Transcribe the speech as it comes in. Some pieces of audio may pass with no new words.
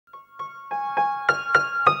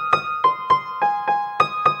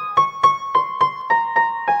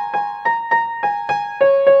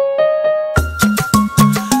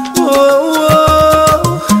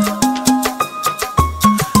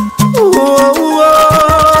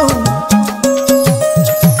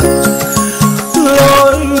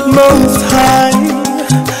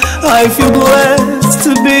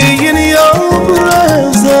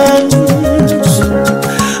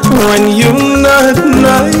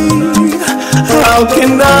How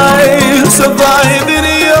can I survive in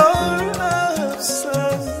your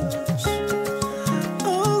absence?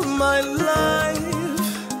 All my life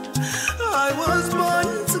I was born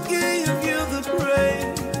to give you the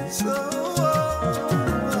praise. Oh,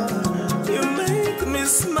 you make me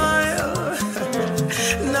smile.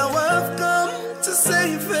 Now I've come to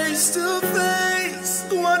say face to face.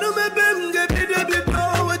 Wanna me bem get it a bit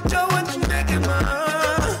more what you want to make it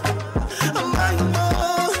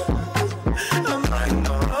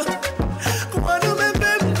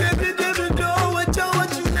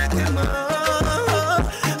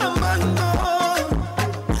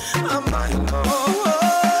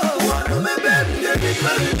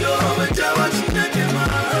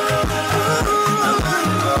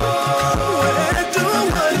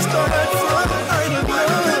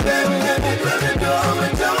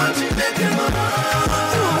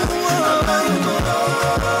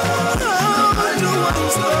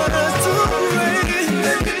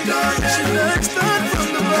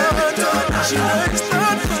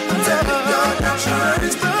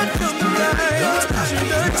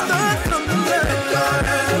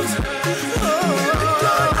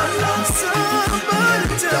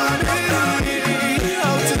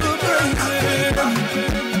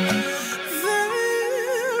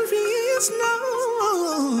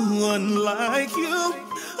like you,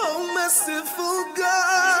 oh merciful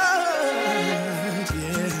God,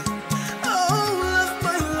 yeah. All of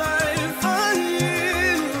my life I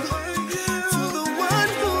yield to the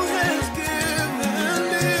one who has given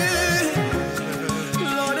me.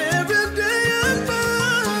 Lord, every day and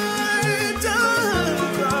night I'm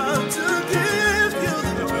proud to give you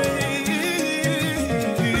the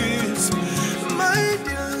praise. My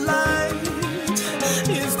delight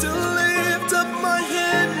is to lift up my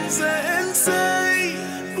hands and say,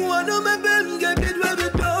 what am I been get it with the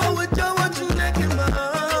door with your watching neck in my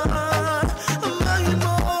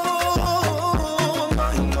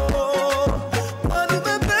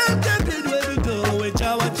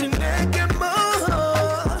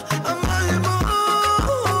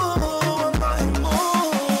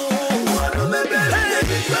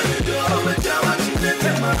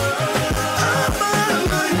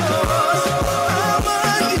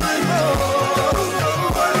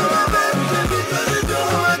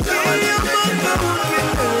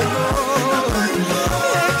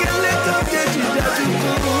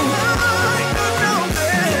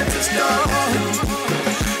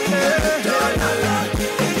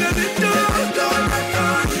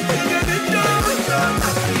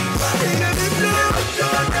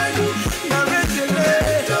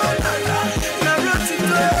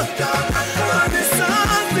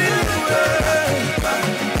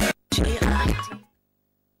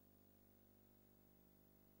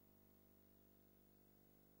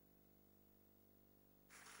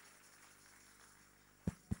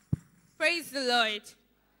Praise the Lord.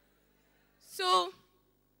 So,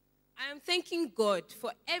 I am thanking God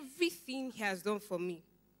for everything He has done for me.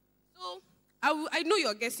 So, I know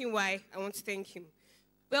you're guessing why I want to thank Him.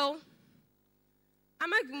 Well,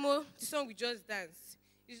 Amagimo, the song we just danced,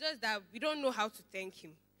 it's just that we don't know how to thank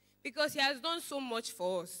Him because He has done so much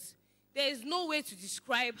for us. There is no way to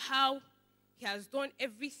describe how He has done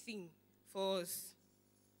everything for us.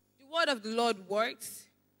 The word of the Lord works.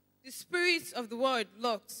 The spirit of the word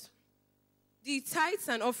locks. The tithes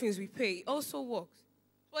and offerings we pay also works.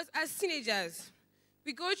 But as teenagers,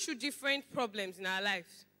 we go through different problems in our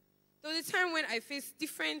lives. There was a time when I faced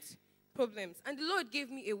different problems, and the Lord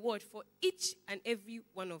gave me a word for each and every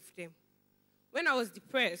one of them. When I was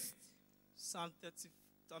depressed, Psalm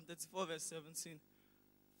 34, verse 17.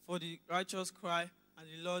 For the righteous cry, and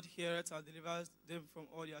the Lord heareth and delivers them from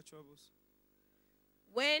all their troubles.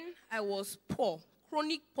 When I was poor,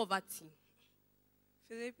 chronic poverty,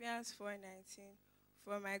 Philippians 4:19.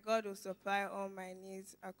 For my God will supply all my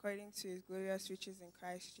needs according to His glorious riches in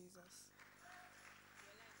Christ Jesus.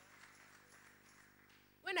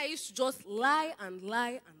 when I used to just lie and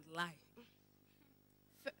lie and lie.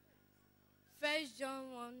 1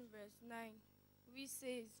 John 1 verse 9, which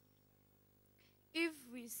says, if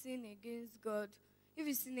we sin against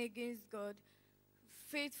God,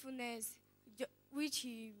 faithfulness, which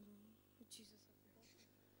He, Jesus,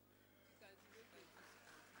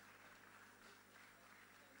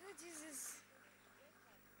 Jesus.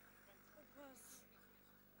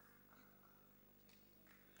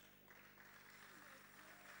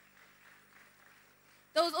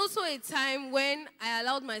 There was also a time when I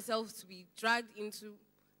allowed myself to be dragged into,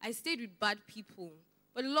 I stayed with bad people,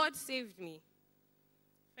 but the Lord saved me.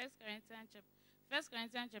 1 Corinthians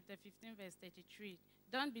chapter 15, verse 33.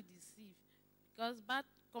 Don't be deceived, because bad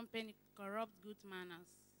company corrupts good manners.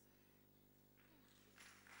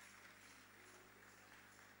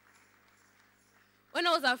 When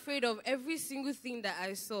I was afraid of every single thing that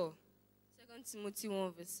I saw. 2 Timothy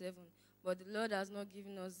 1 verse 7. But the Lord has not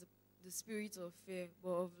given us the spirit of fear, but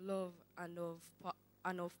of love and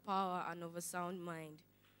of power and of a sound mind.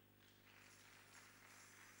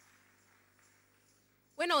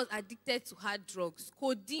 When I was addicted to hard drugs,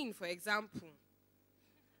 codeine, for example.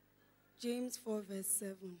 James 4 verse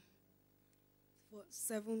 7.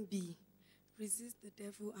 7b. Resist the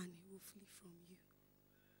devil and he will flee from you.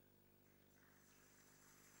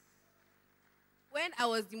 When I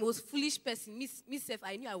was the most foolish person, myself,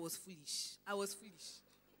 I knew I was foolish. I was foolish.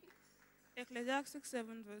 Ecclesiastes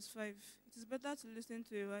 7 verse 5. It is better to listen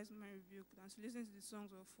to a wise man rebuke than to listen to the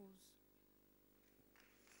songs of fools.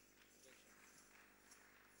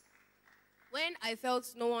 When I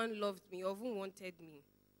felt no one loved me or even wanted me.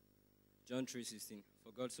 John 3:16.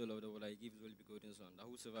 For God so loved the world that he gave his only begotten Son, that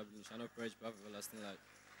whosoever believes shall not perish but have everlasting life.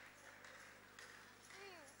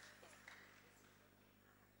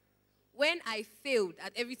 When I failed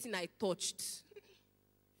at everything I touched.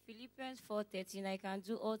 Philippians 4:13. I can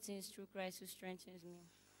do all things through Christ who strengthens me.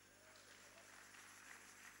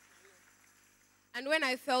 And when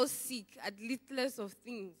I fell sick at littlest of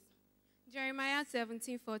things. Jeremiah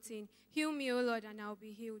 17:14. Heal me, O Lord, and I will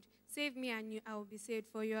be healed. Save me, and I will be saved,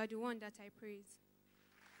 for you are the one that I praise.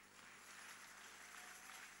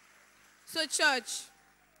 So, church,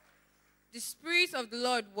 the Spirit of the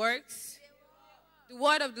Lord works. The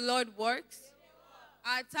word of the Lord works.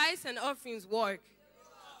 Our tithes and offerings work.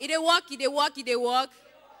 It dey work, it dey work, it dey work.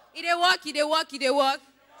 It dey work, it dey work, it dey work.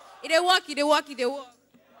 It dey work, it dey work, it dey work.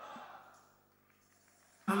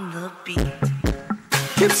 On the beat.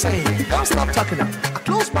 Keep saying, don't stop talking it. A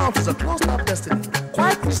closed mouth is a closed up destiny.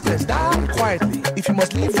 Quiet Christians down quietly. If you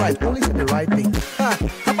must live right, only say the right thing.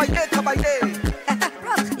 Kabaye, kabaye.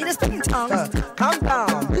 It is speaking tongues. Calm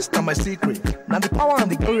down. This is not my secret. Now the power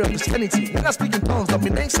and the glory of Christianity. When I speak in tongues,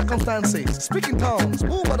 dominate circumstances. Speak in tongues,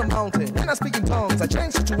 move on the mountain. When I speak in tongues, I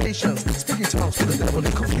change situations. Speak in tongues to the devil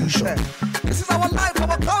in confusion. This is our life,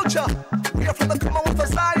 our culture. We are from the Commonwealth of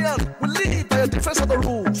Zion. We live by a difference of the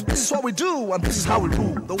rules. This is what we do, and this is how we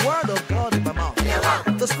rule. The word of God in my mouth.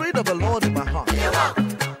 The Spirit of the Lord in my heart.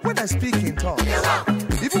 When I speak in tongues,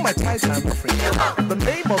 even my tithes and offering. The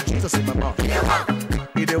name of Jesus in my mouth.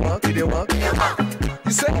 It dey work, it dey work.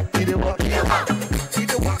 You say it dey work. It dey work, it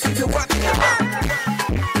dey work, it dey work.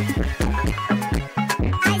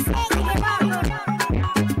 I say it dey work.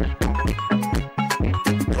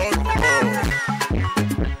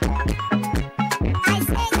 I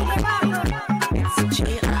say it dey work. It's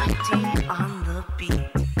G.I.D. on the beat.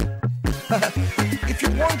 If you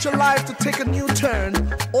want your life to take a new turn,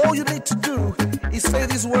 all you need to do is say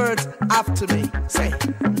these words after me. Say,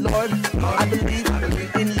 Lord, I believe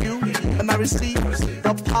in you, and I receive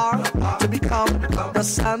the power to become the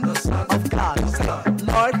Son of God. Say,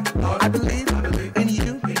 Lord, I believe in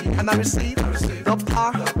you, and I receive the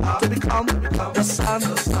power to become the Son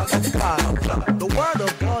of God. The word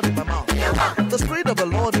of God in my mouth, the Spirit of the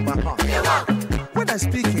Lord in my heart. When I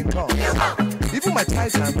speak in tongues, even my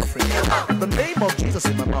tithes and offering, the name of Jesus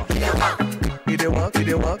in my mouth. It dey work, it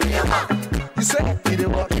dey work. You say it dey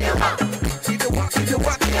work. It dey work, it dey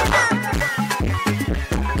work.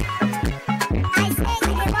 I say it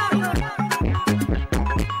dey work.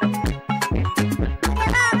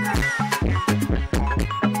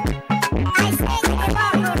 I say it dey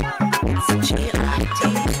work. It's G.I.D.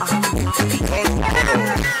 on the beat. I say it dey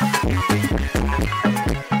work.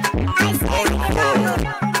 I say it dey work.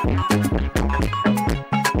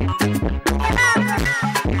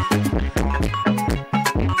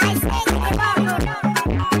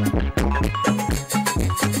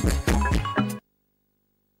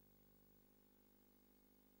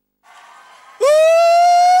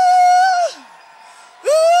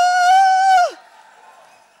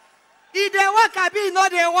 If they work, I be no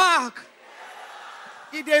they work.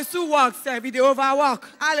 If they still work, sef, if they overwork.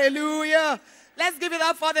 Hallelujah. Let's give it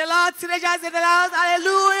up for the Lord. Teenagers in the house.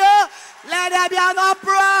 Hallelujah. Let there be an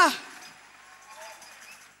uproar.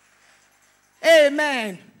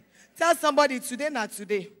 Amen. Tell somebody today, not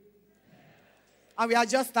today. And we are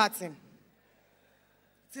just starting.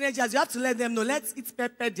 Teenagers, you have to let them know. Let's eat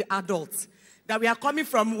pepper the adults. That we are coming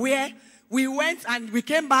from where we went and we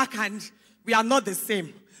came back and we are not the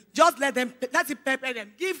same. Just let it pepper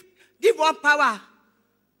them. Give one power.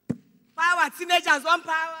 Power, teenagers, one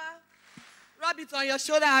power. Rub it on your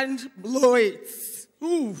shoulder and blow it.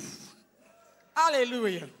 Ooh.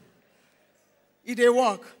 Hallelujah. It dey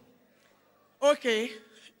work. Okay.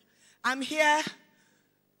 I'm here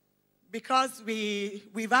because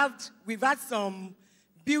we've had some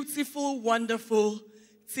beautiful, wonderful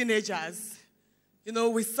teenagers. You know,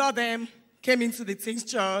 we saw them came into the Teens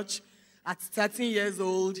Church at 13 years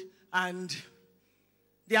old, and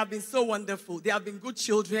they have been so wonderful. They have been good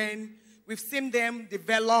children. We've seen them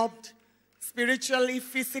developed spiritually,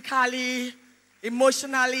 physically,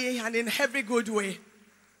 emotionally, and in every good way.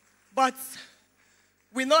 But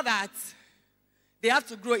we know that they have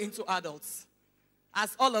to grow into adults,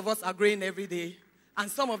 as all of us are growing every day. And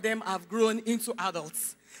some of them have grown into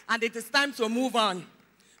adults. And it is time to move on.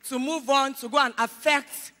 To move on, to go and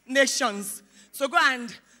affect nations. To go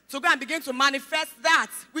and begin to manifest that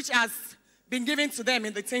which has been given to them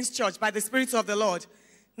in the Teens Church by the Spirit of the Lord.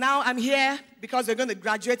 Now I'm here because we're going to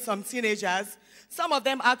graduate some teenagers. Some of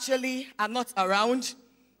them actually are not around,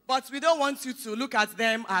 but we don't want you to look at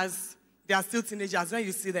them as they are still teenagers when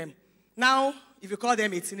you see them. Now, if you call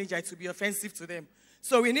them a teenager, it will be offensive to them.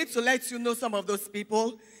 So we need to let you know some of those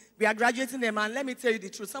people. We are graduating them, and let me tell you the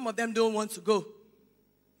truth. Some of them don't want to go.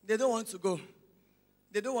 They don't want to go.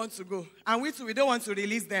 They don't want to go. And we too, we don't want to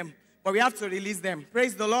release them, but we have to release them.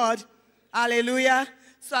 Praise the Lord. Hallelujah.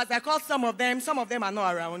 So as I call some of them are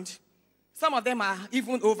not around. Some of them are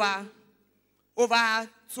even over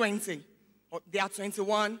 20. They are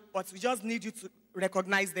 21, but we just need you to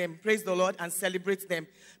recognize them. Praise the Lord and celebrate them.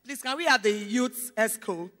 Please, can we have the youth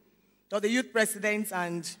ESCO, or the youth presidents,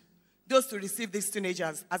 and those to receive these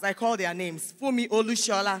teenagers, as I call their names. Fumi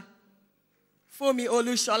Olushola. Fumi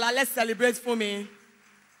Olushola. Let's celebrate Fumi.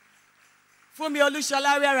 Fumi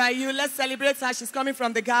Olushola, where are you? Let's celebrate her. She's coming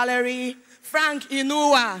from the gallery. Frank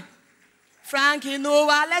Inua. Frank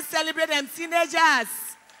Inua. Let's celebrate them teenagers.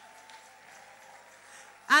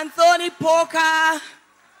 Anthony Poker.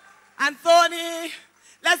 Anthony.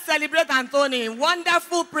 Let's celebrate Anthony.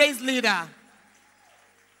 Wonderful praise leader.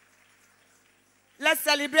 Let's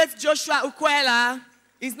celebrate Joshua Ukwela.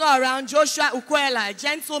 He's not around. Joshua Ukwela,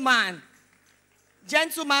 gentleman.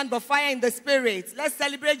 Gentleman, but fire in the spirit. Let's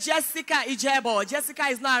celebrate Jessica Ijebo. Jessica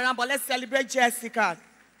is not around, but let's celebrate Jessica.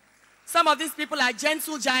 Some of these people are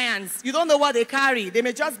gentle giants. You don't know what they carry. They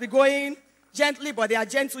may just be going gently, but they are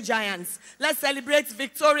gentle giants. Let's celebrate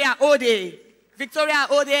Victoria Ode. Victoria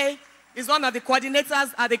Ode is one of the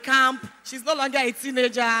coordinators at the camp. She's no longer a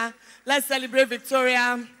teenager. Let's celebrate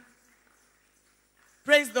Victoria.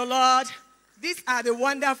 Praise the Lord. These are the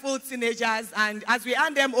wonderful teenagers, and as we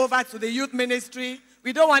hand them over to the youth ministry,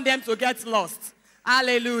 we don't want them to get lost.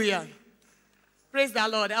 Hallelujah. Praise the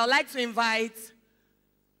Lord. I would like to invite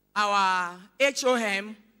our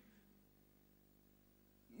HOM,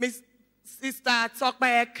 Miss Sister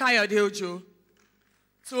Tokpe Kayodeojo,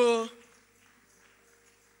 to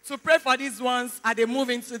pray for these ones as they move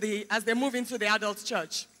into the adult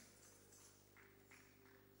church.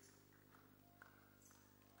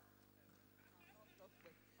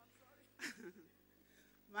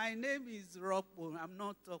 My name is Rocco. I'm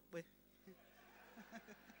not Tokpe.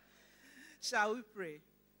 Shall we pray?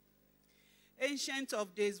 Ancient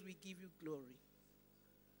of days, we give you glory.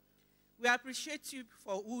 We appreciate you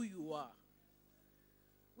for who you are.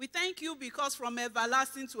 We thank you because from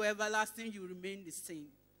everlasting to everlasting, you remain the same.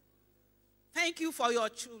 Thank you for your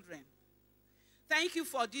children. Thank you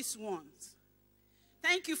for these ones.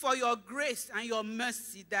 Thank you for your grace and your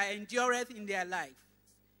mercy that endureth in their life.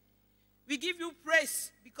 We give you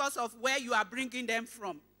praise because of where you are bringing them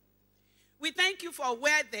from. We thank you for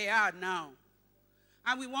where they are now.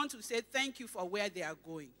 And we want to say thank you for where they are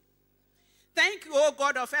going. Thank you, O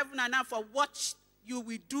God of heaven and earth, for what you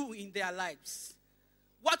will do in their lives.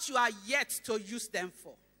 What you are yet to use them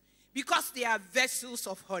for. Because they are vessels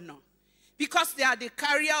of honor. Because they are the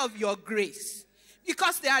carrier of your grace.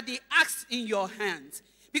 Because they are the axe in your hands.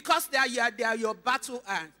 Because they are your battle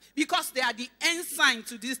hands. Because they are the ensign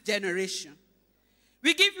to this generation.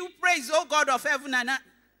 We give you praise, O God of heaven and earth.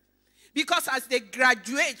 Because as they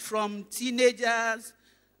graduate from teenagers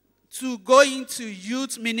to go into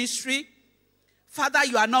youth ministry, Father,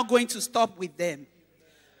 you are not going to stop with them.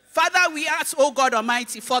 Father, we ask, O God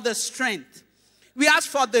Almighty, for the strength. We ask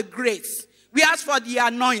for the grace. We ask for the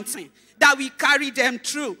anointing that we carry them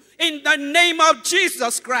through. In the name of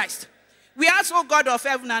Jesus Christ. We ask, O God of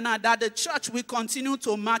heaven and earth, that the church will continue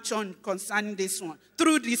to march on concerning this one,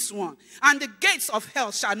 through this one. And the gates of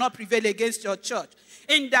hell shall not prevail against your church.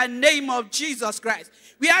 In the name of Jesus Christ.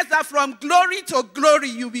 We ask that from glory to glory,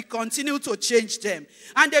 you will continue to change them.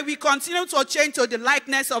 And they will continue to change to the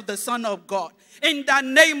likeness of the Son of God. In the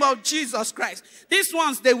name of Jesus Christ. These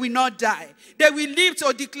ones, they will not die. They will live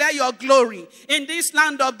to declare your glory in this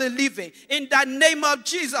land of the living. In the name of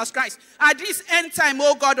Jesus Christ. At this end time,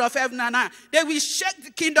 O God of heaven and earth, they will shake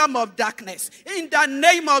the kingdom of darkness. In the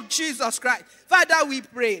name of Jesus Christ. Father, we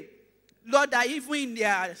pray, Lord, that even in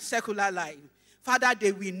their secular life, Father,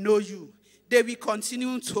 they will know you. they will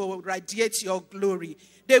continue to radiate your glory.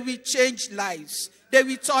 They will change lives. They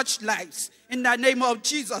will touch lives in the name of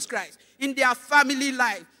Jesus Christ. In their family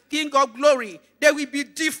life, King of glory, they will be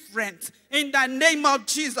different in the name of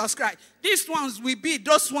Jesus Christ. These ones will be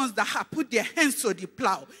those ones that have put their hands to the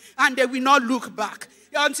plow and they will not look back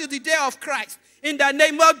until the day of Christ. In the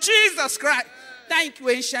name of Jesus Christ. Thank you,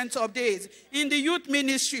 Ancient of Days. In the youth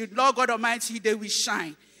ministry, Lord God Almighty, they will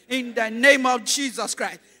shine. In the name of Jesus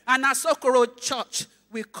Christ. And as Okoro Church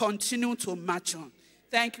will continue to march on.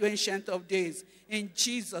 Thank you, Ancient of Days. In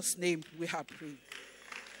Jesus' name we have prayed.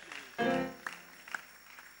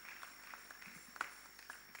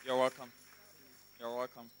 You're welcome. You're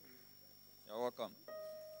welcome. You're welcome.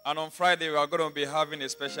 And on Friday, we are going to be having a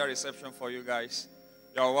special reception for you guys.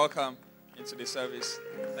 You're welcome into the service.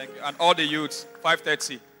 Thank you. And all the youths,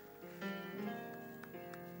 5:30.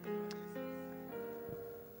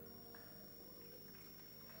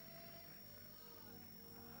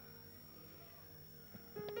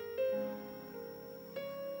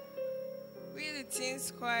 We, the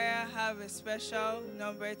Teens Choir, have a special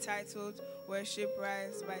number titled Worship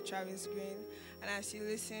Rise by Travis Green. And as you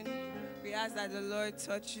listen, we ask that the Lord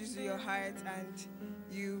touches your heart and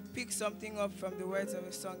you pick something up from the words of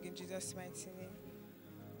a song in Jesus' mighty name.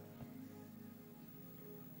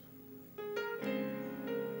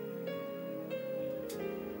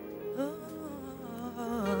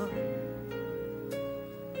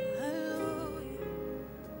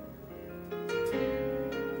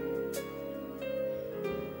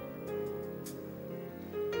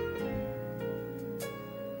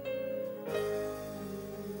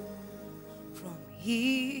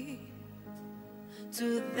 Here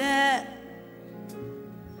to there,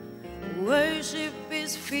 worship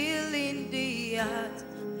is filling the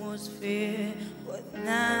atmosphere. But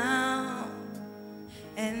now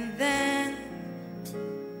and then,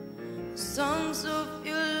 songs of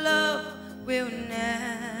your love will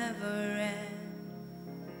never end.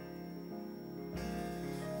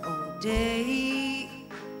 All day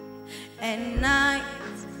and night,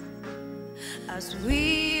 as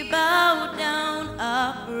we bow down,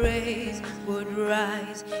 our praise would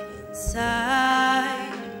rise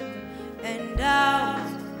inside and out.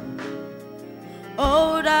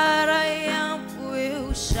 All that I am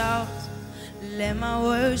will shout, let my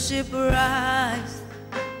worship rise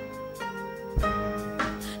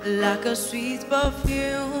like a sweet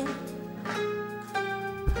perfume.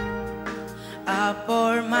 I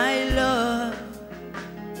pour my love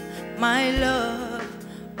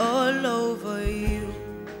all over you.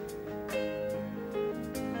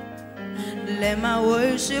 Let my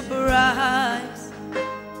worship rise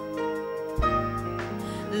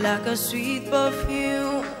like a sweet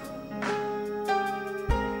perfume.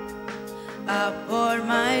 I pour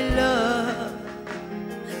my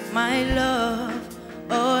love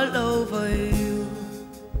all over you.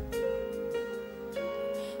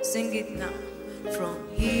 Sing it now. From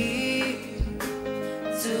here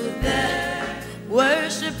to there,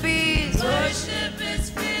 worship is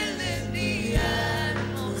filling the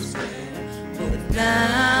atmosphere. But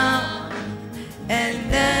now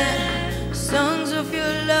and then, songs of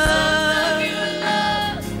your love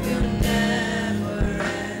will never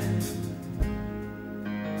end.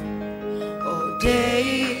 All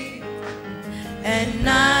day and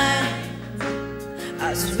night,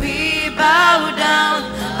 as we bow down,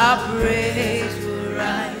 our praise will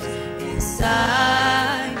rise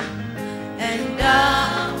inside and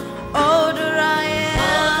down. All that I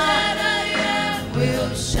am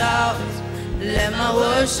will shout, let my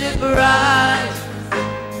worship rise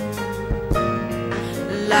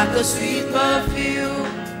like a sweet perfume.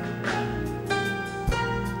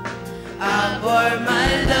 I pour my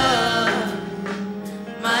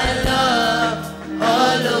love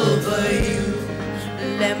all over you.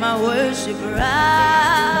 Let my worship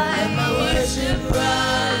rise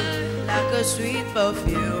like a sweet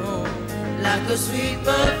perfume, like a sweet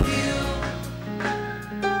perfume.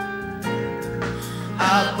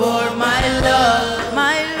 I pour my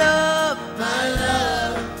love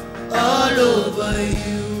all over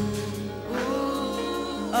you.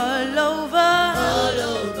 All over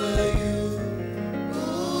you.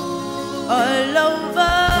 All over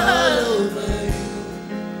you. All over you.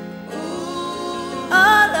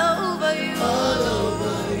 All over you.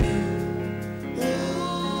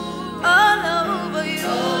 All over you.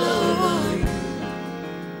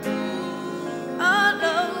 All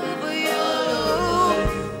over you.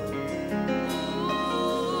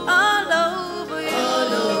 All over you.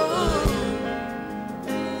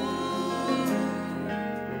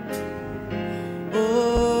 Oh,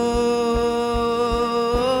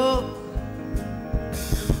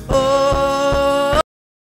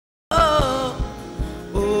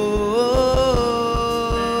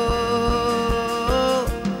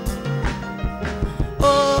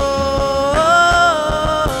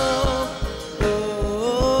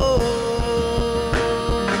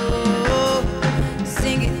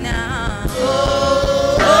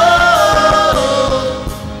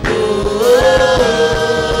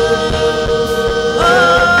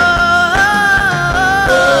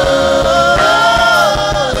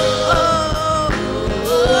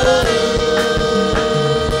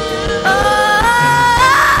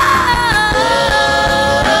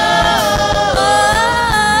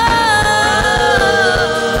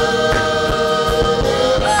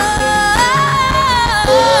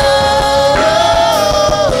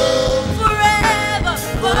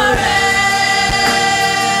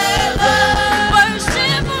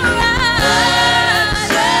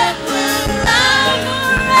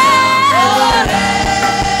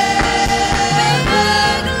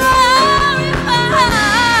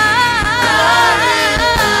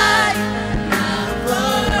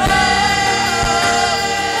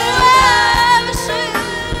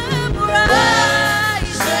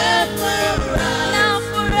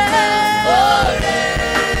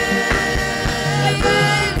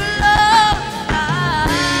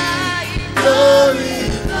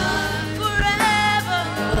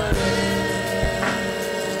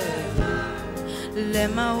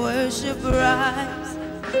 Let my worship rise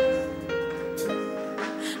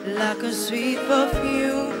like a sweet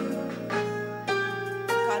perfume.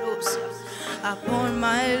 I pour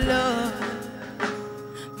my love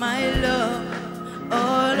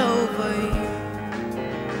all over you.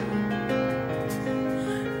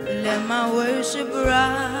 Let my worship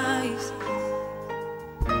rise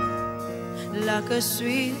like a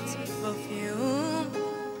sweet perfume.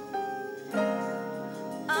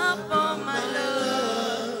 I pour my love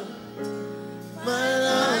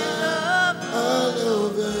all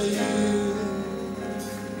over you.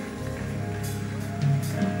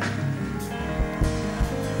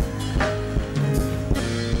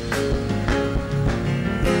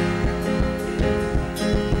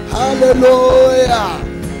 Hallelujah.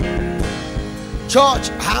 Church,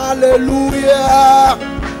 hallelujah.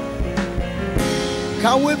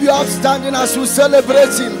 Can we be upstanding as we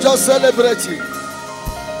celebrate him? Just celebrate him.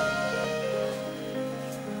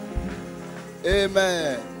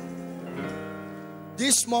 Amen.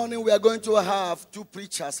 This morning we are going to have two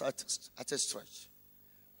preachers at a stretch.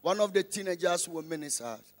 One of the teenagers will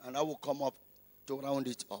minister and I will come up to round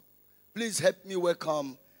it up. Please help me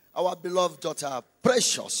welcome our beloved daughter,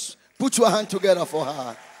 Precious. Put your hand together for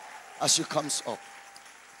her as she comes up.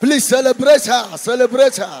 Please celebrate her.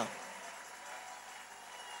 Celebrate her.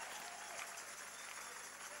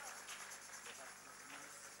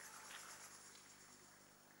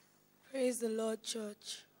 Praise the Lord,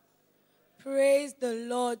 church. Praise the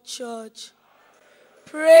Lord, church.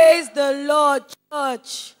 Praise the Lord,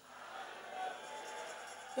 church.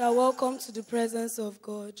 You are welcome to the presence of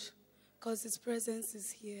God because his presence is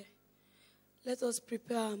here. Let us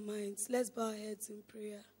prepare our minds. Let's bow our heads in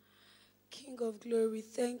prayer. King of glory,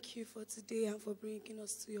 thank you for today and for bringing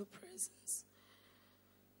us to your presence.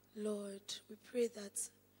 Lord, we pray that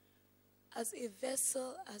as a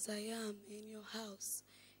vessel as I am in your house,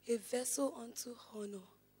 a vessel unto honor,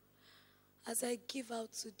 as I give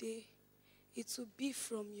out today, it will be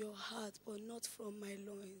from your heart, but not from my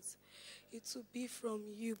loins. It will be from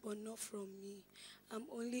you, but not from me. I'm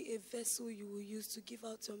only a vessel you will use to give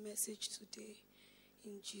out your message today.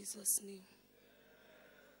 In Jesus' name.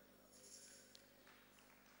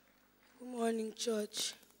 Good morning,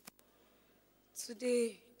 church.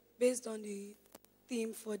 Today, based on the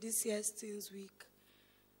theme for this year's Teens Week,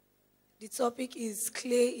 the topic is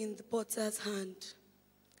clay in the potter's hand.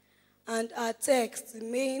 And our text, the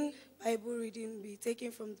main Bible reading, will be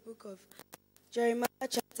taken from the book of Jeremiah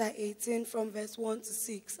chapter 18 from verse 1 to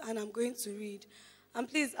 6. And I'm going to read. And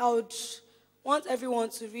please, I would want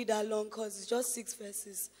everyone to read along because it's just 6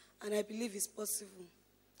 verses. And I believe it's possible.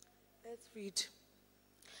 Let's read.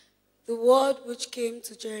 The word which came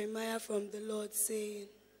to Jeremiah from the Lord, saying,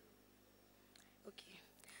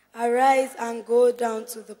 Arise and go down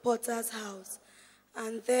to the potter's house,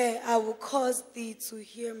 and there I will cause thee to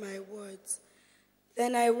hear my words.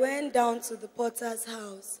 Then I went down to the potter's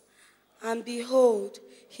house, and behold,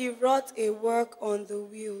 he wrought a work on the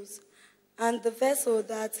wheels, and the vessel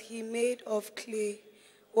that he made of clay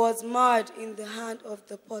was marred in the hand of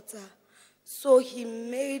the potter. So he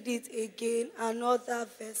made it again another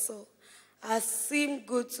vessel, as seemed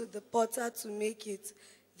good to the potter to make it.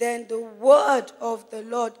 Then the word of the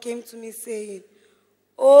Lord came to me, saying,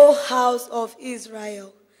 O house of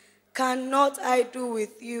Israel, cannot I do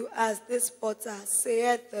with you as this potter,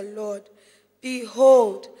 saith the Lord?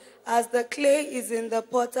 Behold, as the clay is in the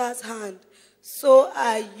potter's hand, so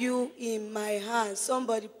are you in my hand.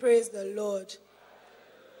 Somebody praise the Lord.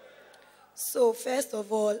 So first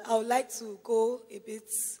of all, I would like to go a bit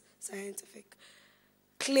scientific.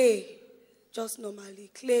 Clay, just normally,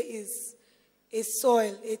 clay is a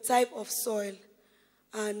soil, a type of soil,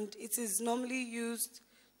 and it is normally used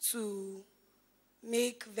to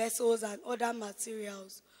make vessels and other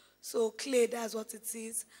materials. So clay, that's what it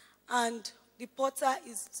is. And a potter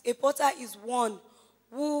is one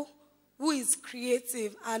who is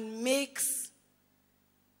creative and makes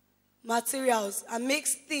materials and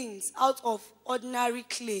makes things out of ordinary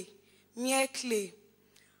clay, mere clay.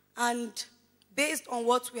 And based on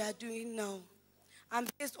what we are doing now, and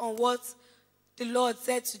based on what the Lord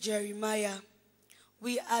said to Jeremiah,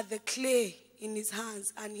 we are the clay in his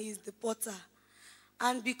hands and he is the potter.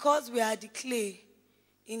 And because we are the clay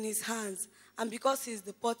in his hands and because he is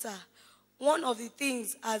the potter, one of the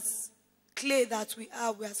things as clay that we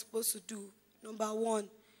are supposed to do, number one,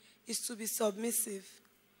 is to be submissive.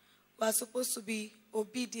 We are supposed to be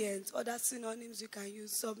obedient. Other synonyms you can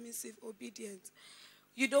use, submissive, obedient.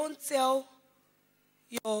 You don't tell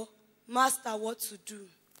your master what to do.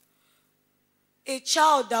 A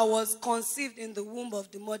child that was conceived in the womb of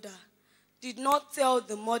the mother did not tell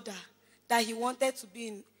the mother that he wanted to be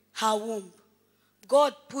in her womb.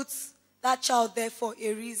 God puts that child there for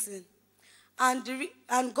a reason.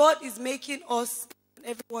 And God is making us,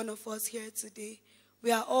 every one of us here today,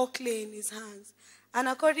 we are all clay in his hands. And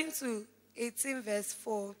according to 18 verse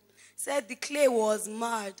 4, said the clay was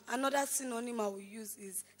marred. Another synonym I will use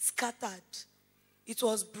is scattered. It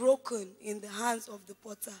was broken in the hands of the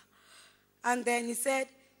potter. And then he said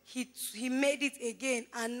he made it again.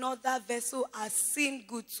 Another vessel as seemed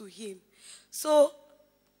good to him. So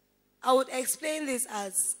I would explain this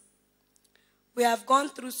as we have gone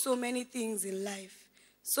through so many things in life.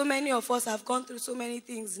 So many of us have gone through so many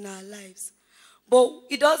things in our lives. But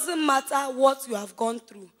it doesn't matter what you have gone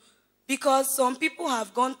through. Because some people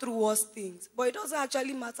have gone through worse things. But it doesn't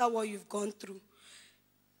actually matter what you've gone through.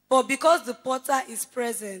 But because the potter is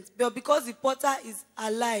present, but because the potter is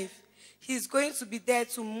alive, he's going to be there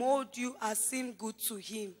to mold you as seemed good to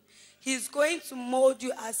him. He's going to mold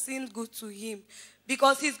you as seemed good to him.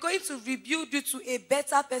 Because he's going to rebuild you to a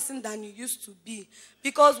better person than you used to be.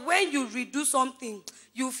 Because when you redo something,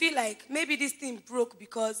 you feel like maybe this thing broke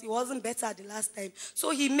because it wasn't better the last time.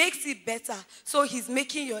 So he makes it better. So he's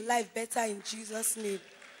making your life better in Jesus' name.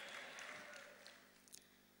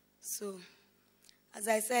 So, as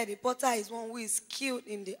I said, a potter is one who is skilled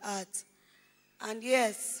in the art. And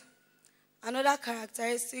yes, another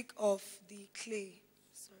characteristic of the clay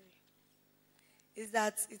is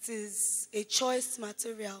that it is a choice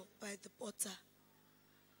material by the potter.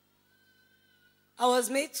 I was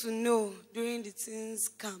made to know during the teens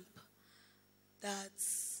camp that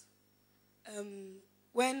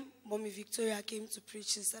when Mommy Victoria came to preach,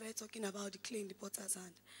 she started talking about the clay in the potter's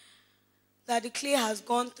hand. That the clay has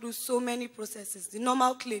gone through so many processes. The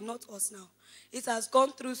normal clay, not us now. It has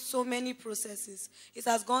gone through so many processes. It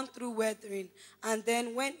has gone through weathering. And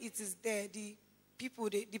then when it is there, the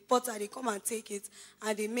potter, they come and take it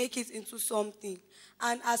and they make it into something.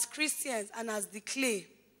 And as Christians and as the clay,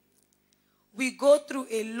 we go through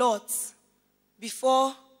a lot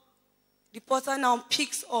before the potter now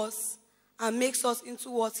picks us and makes us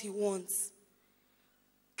into what he wants.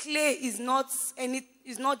 Clay is not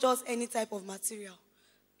just any type of material.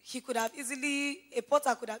 A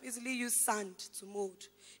potter could have easily used sand to mold.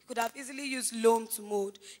 He could have easily used loam to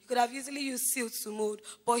mold. He could have easily used silt to mold.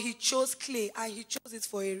 But he chose clay, and he chose it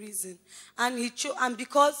for a reason. And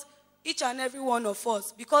because each and every one of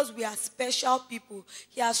us, because we are special people,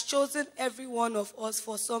 he has chosen every one of us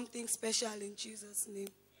for something special in Jesus' name.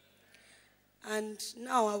 And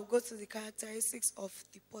now I will go to the characteristics of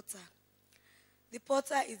the potter. The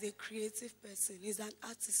potter is a creative person. He's an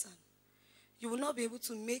artisan. You will not be able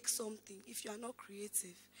to make something if you are not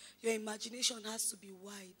creative. Your imagination has to be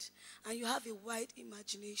wide. And you have a wide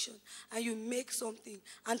imagination. And you make something.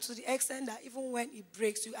 And to the extent that even when it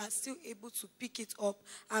breaks, you are still able to pick it up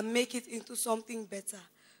and make it into something better.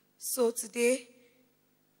 So today,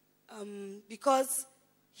 because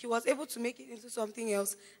he was able to make it into something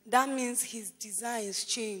else, that means his designs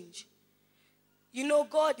change. You know,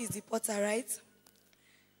 God is the potter, right?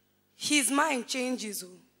 His mind changes,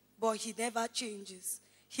 but he never changes.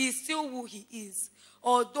 He is still who he is.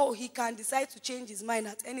 Although he can decide to change his mind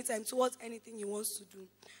at any time towards anything he wants to do.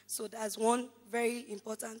 So that's one very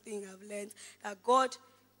important thing I've learned. That God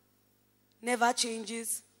never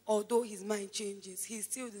changes, although his mind changes. He's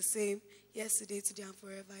still the same yesterday, today, and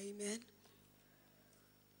forever. Amen.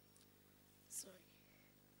 Sorry.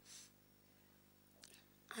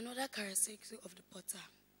 Another characteristic of the potter.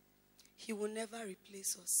 He will never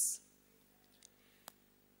replace us.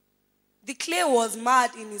 The clay was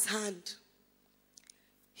marred in his hand.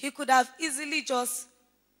 He could have easily just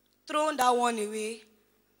thrown that one away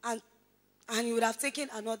and he would have taken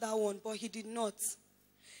another one, but he did not.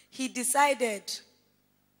 He decided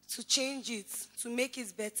to change it, to make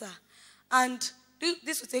it better. And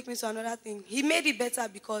this will take me to another thing. He made it better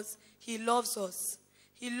because he loves us.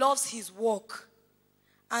 He loves his work.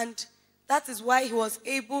 And that is why he was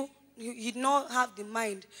able, he did not have the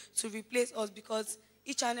mind to replace us, because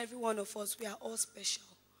each and every one of us, we are all special.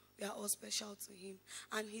 We are all special to him.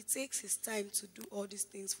 And he takes his time to do all these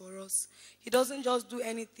things for us. He doesn't just do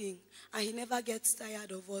anything. And he never gets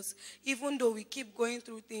tired of us. Even though we keep going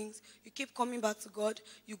through things, you keep coming back to God,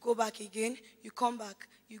 you go back again, you come back,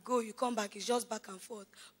 you go, you come back. It's just back and forth.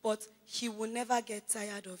 But he will never get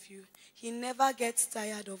tired of you. He never gets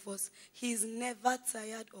tired of us. He is never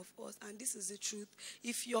tired of us. And this is the truth.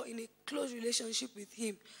 If you're in a close relationship with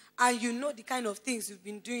him, and you know the kind of things you've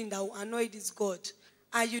been doing that will annoy this God,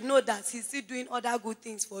 and you know that he's still doing other good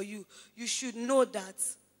things for you, you should know that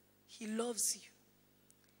he loves you.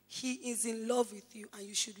 He is in love with you, and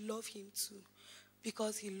you should love him too,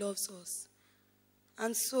 because he loves us.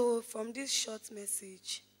 And so from this short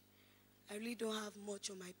message, I really don't have much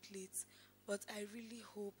on my plate, but I really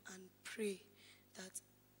hope and pray that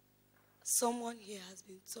someone here has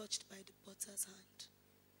been touched by the potter's hand.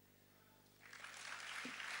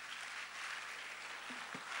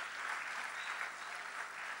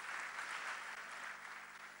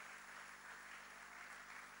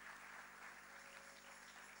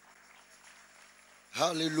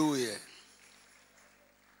 Hallelujah.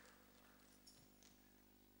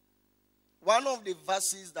 One of the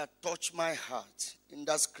verses that touched my heart in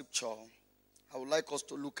that scripture, I would like us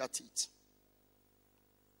to look at it.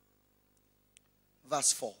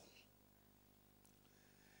 Verse 4.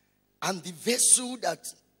 And the vessel that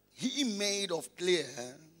he made of clay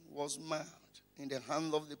was marred in the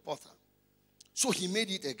hand of the potter. So he made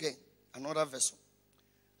it again, another vessel,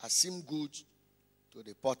 as seemed good to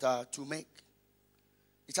the potter to make.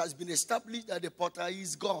 It has been established that the potter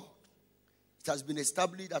is God. It has been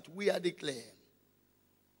established that we are the clay.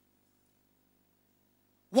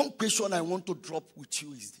 One question I want to drop with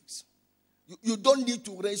you is this. You don't need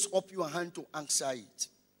to raise up your hand to answer it.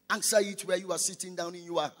 Answer it where you are sitting down in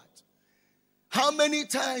your heart. How many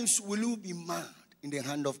times will you be mad in the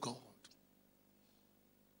hand of God?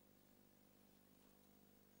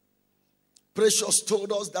 Precious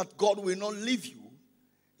told us that God will not leave you.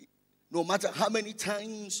 No matter how many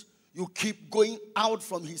times you keep going out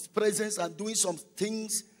from his presence and doing some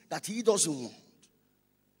things that he doesn't want.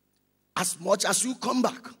 As much as you come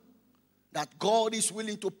back, that God is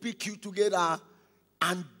willing to pick you together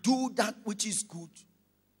and do that which is good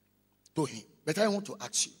to him. But I want to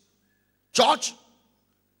ask you, church,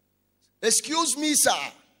 excuse me, sir.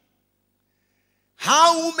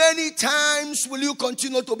 How many times will you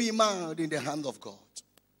continue to be mad in the hand of God?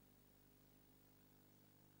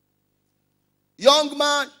 Young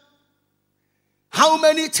man, how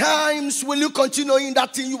many times will you continue in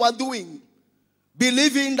that thing you are doing,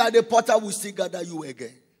 believing that the potter will still gather you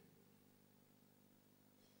again?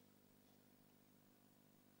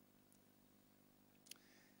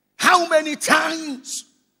 How many times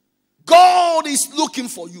God is looking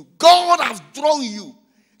for you? God has drawn you.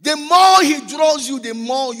 The more he draws you, the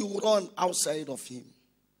more you run outside of him.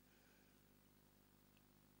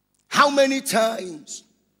 How many times?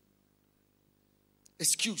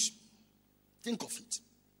 Excuse me. Think of it.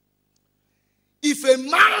 If a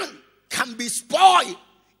man can be spoiled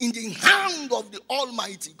in the hand of the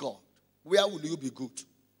Almighty God, where will you be good?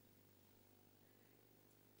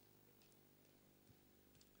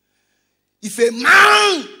 If a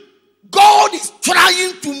man, God is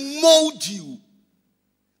trying to mold you,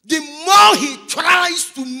 the more he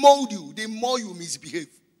tries to mold you, the more you misbehave.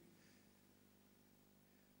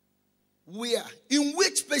 Where? In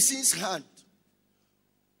which person's hand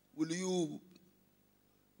will you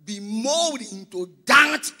be molded into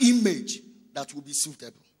that image that will be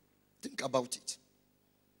suitable? Think about it.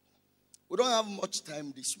 We don't have much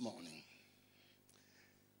time this morning.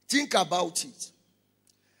 Think about it.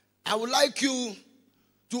 I would like you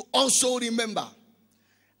to also remember,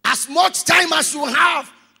 as much time as you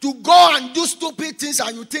have to go and do stupid things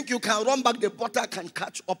and you think you can run back, the potter can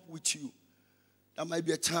catch up with you. There might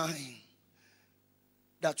be a time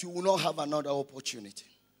that you will not have another opportunity.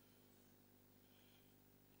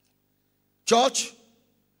 Church,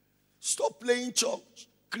 stop playing church.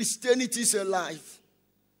 Christianity is alive.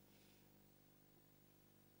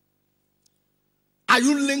 Are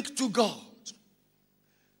you linked to God?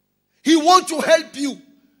 He wants to help you.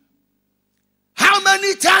 How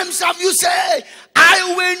many times have you said,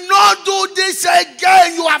 I will not do this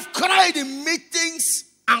again? You have cried in meetings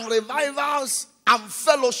and revivals and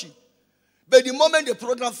fellowship. But the moment the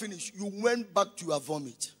program finished, you went back to your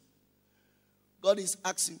vomit. God is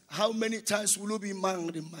asking, how many times will you be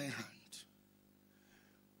mad in my hand?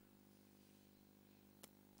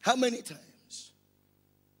 How many times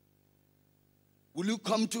will you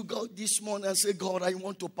come to God this morning and say, God, I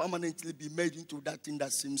want to permanently be made into that thing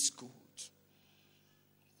that seems good?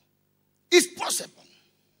 It's possible.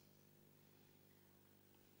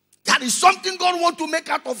 There is something God wants to make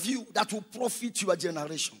out of you that will profit your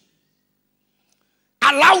generation.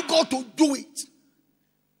 Allow God to do it.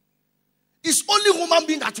 It's only human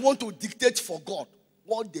beings that want to dictate for God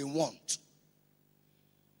what they want.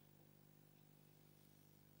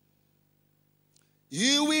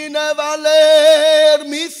 He will never let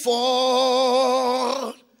me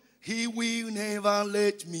fall. He will never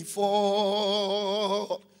let me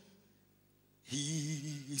fall.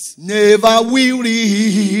 He is never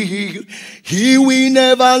weary. He will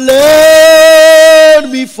never let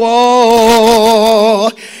me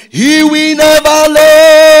fall. He will never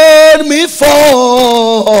let me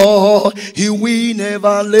fall. He will never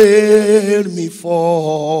never let me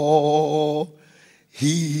fall.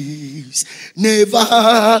 He's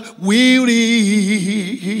never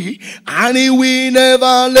weary, and he will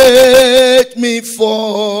never let me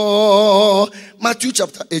fall. Matthew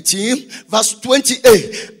chapter 18, verse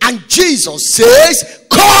 28. And Jesus says,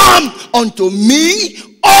 come unto me,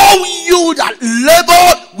 all you that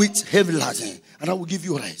labor with heavy laden, and I will give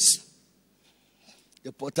you rest.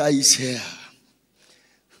 The potter is here.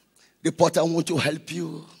 The potter wants to help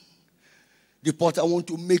you. The potter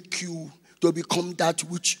wants to make you to become that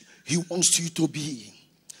which he wants you to be.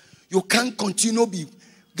 You can't continue be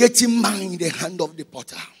getting man in the hand of the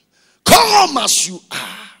potter. Come as you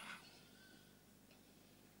are.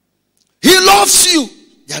 He loves you.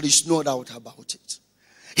 There is no doubt about it.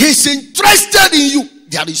 He's interested in you.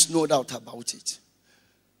 There is no doubt about it.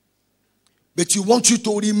 But he wants you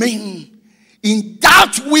to remain in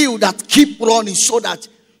that will that keep running so that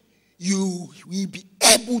you will be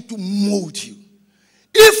able to mold you.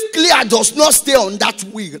 If clay does not stay on that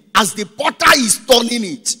wheel as the potter is turning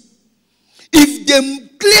it, if the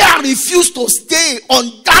clay refuses to stay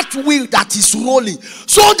on that wheel that is rolling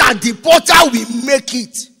so that the potter will make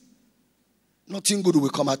it, nothing good will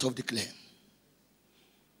come out of the clay.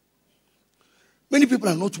 Many people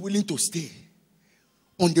are not willing to stay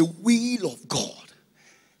on the wheel of God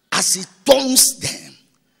as he turns them.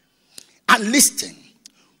 And listen,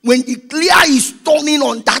 when the clay is turning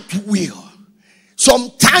on that wheel,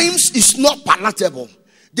 sometimes it's not palatable.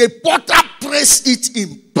 The potter press it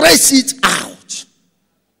in, press it out.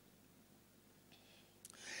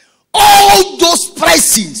 All those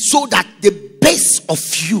pressing so that the best of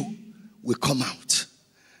you will come out.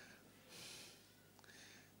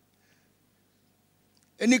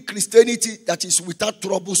 Any Christianity that is without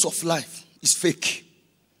troubles of life is fake.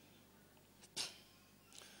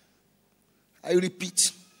 I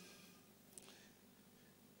repeat.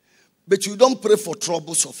 But you don't pray for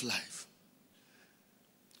troubles of life.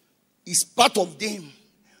 It's part of them.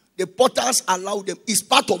 The potters allow them. It's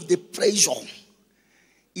part of the pressure.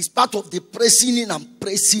 It's part of the pressing in and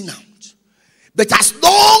pressing out. But as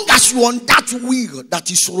long as you're on that wheel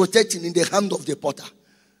that is rotating in the hand of the potter,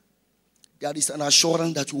 there is an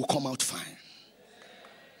assurance that you will come out fine.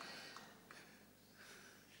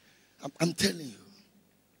 I'm telling you.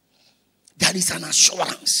 There is an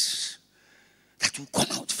assurance that you will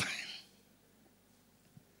come out fine.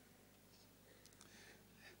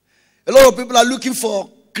 A lot of people are looking for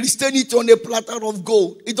Christianity on a platter of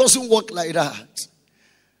gold. It doesn't work like that.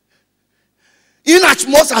 In as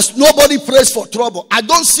much as nobody prays for trouble, I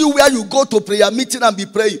don't see where you go to prayer meeting and be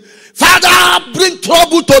praying, Father, bring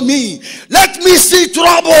trouble to me. Let me see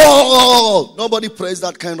trouble. Nobody prays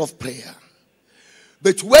that kind of prayer.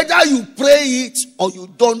 But whether you pray it or you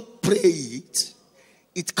don't pray it,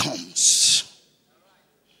 it comes.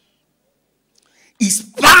 It's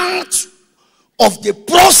part of the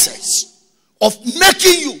process of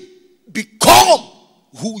making you become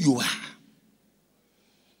who you are.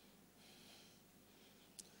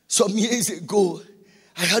 Some years ago,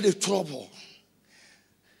 I had a trouble.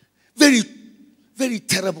 Very, very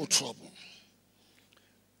terrible trouble.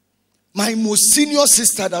 My most senior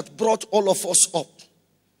sister that brought all of us up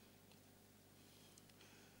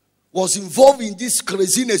was involved in this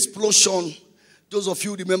kerosene explosion. Those of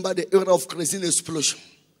you remember the era of kerosene explosion.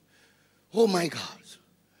 Oh my God.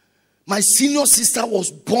 My senior sister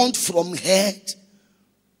was burnt from head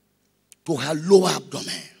to her lower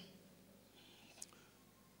abdomen.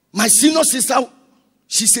 My senior sister,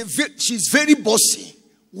 she's very bossy.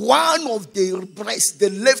 One of the breasts, the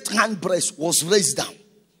left hand breast, was raised down.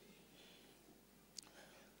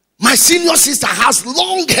 My senior sister has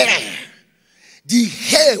long hair. The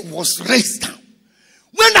hair was raised down.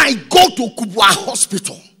 When I go to Kubwa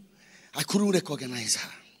Hospital, I couldn't recognize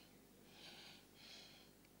her.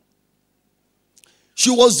 She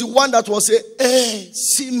was the one that was saying, hey,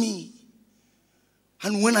 see me.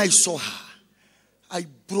 And when I saw her, I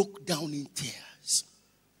broke down in tears.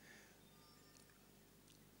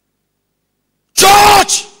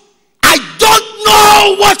 Church, I don't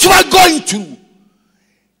know what you are going to.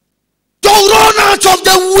 Don't run out of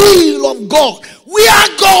the will of God. Where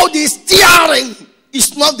God is steering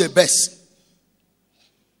is not the best.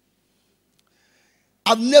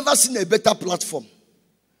 I've never seen a better platform.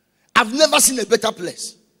 I've never seen a better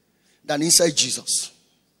place than inside Jesus.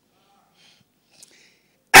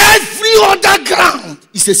 Every other ground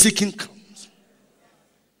is a sinking ground.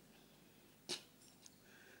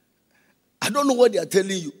 I don't know what they are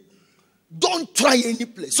telling you. Don't try any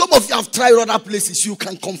place. Some of you have tried other places. You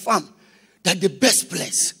can confirm that the best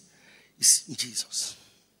place is in Jesus.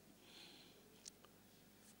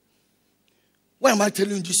 Why am I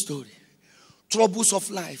telling you this story? Troubles of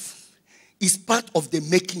life is part of the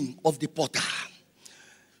making of the potter.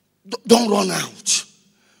 Don't run out.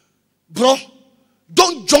 Bro,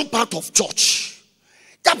 don't jump out of church.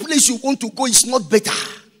 That place you want to go is not better.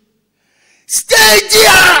 Stay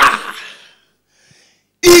there.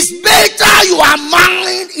 It's better you are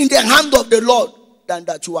mine in the hand of the Lord than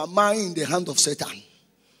that you are mine in the hand of Satan.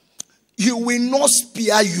 He will not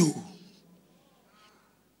spare you.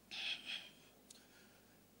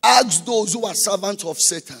 Ask those who are servants of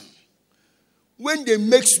Satan. When they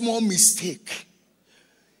make small mistake,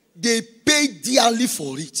 they pay dearly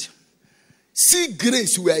for it. See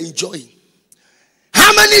grace we are enjoying.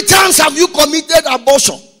 How many times have you committed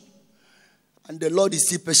abortion? And the Lord is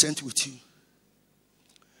still patient with you.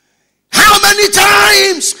 How many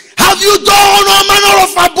times have you done all manner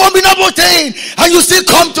of abominable thing and you still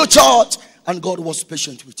come to church and God was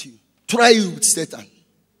patient with you? Try it with Satan.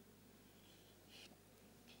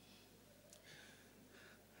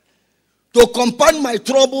 To compound my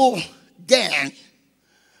trouble, then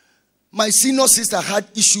my senior sister had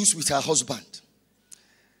issues with her husband.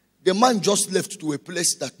 The man just left to a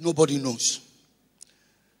place that nobody knows.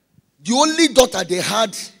 The only daughter they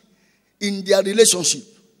had in their relationship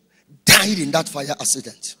died in that fire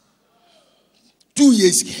accident. 2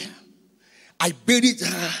 years ago, I buried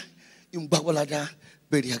her in Bagwalada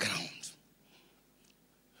burial ground.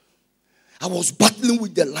 I was battling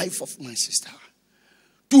with the life of my sister.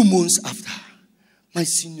 2 months after, my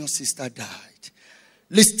senior sister died.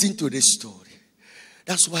 Listen to this story.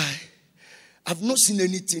 That's why I've not seen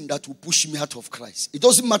anything that will push me out of Christ. It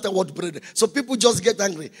doesn't matter what brother. So people just get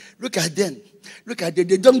angry. Look at them. Look at them.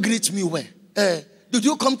 They don't greet me well. Did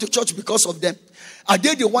you come to church because of them? Are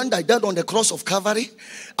they the one that died on the cross of Calvary?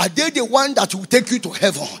 Are they the one that will take you to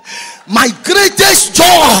heaven? My greatest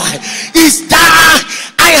joy is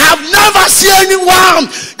that I have never seen anyone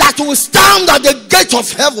that will stand at the gate of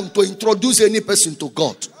heaven to introduce any person to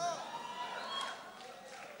God.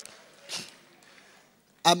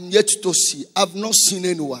 I'm yet to see. I've not seen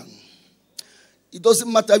anyone. It doesn't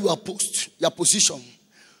matter your post, your position.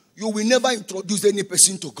 You will never introduce any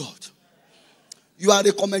person to God. Your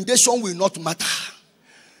recommendation will not matter.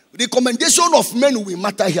 Recommendation of men will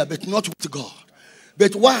matter here, but not with God.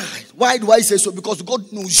 But why? Why do I say so? Because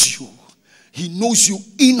God knows you. He knows you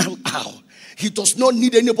in and out. He does not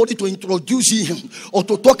need anybody to introduce him or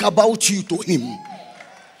to talk about you to him.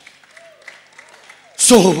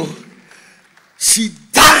 So, she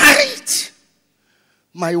died.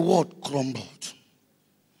 My word crumbled.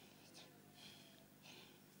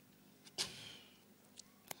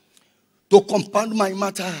 To compound my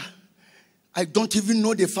matter, I don't even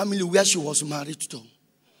know the family where she was married to.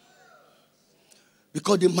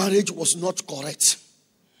 Because the marriage was not correct.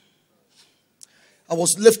 I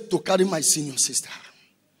was left to carry my senior sister.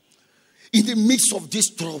 In the midst of this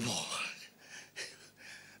trouble.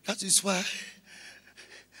 That is why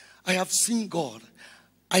I have seen God.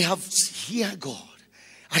 I have heard God.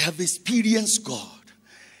 I have experienced God.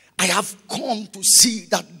 I have come to see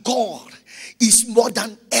that God is more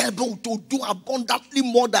than able to do abundantly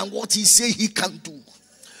more than what he says he can do.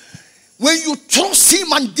 When you trust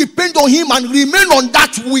him and depend on him and remain on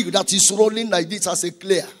that wheel that is rolling like this as a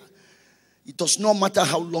clear, it does not matter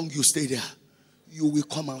how long you stay there, you will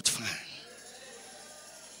come out fine.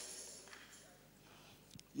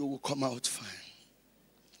 You will come out fine.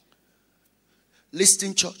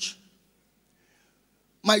 Listen, church.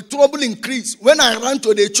 My trouble increased when I ran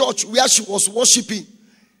to the church where she was worshiping.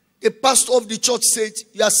 The pastor of the church said,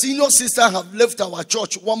 your senior sister have left our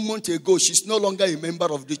church 1 month ago. She's no longer a member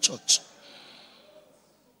of the church.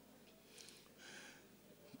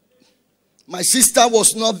 My sister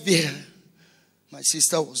was not there. My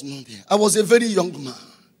sister was not there. I was a very young man.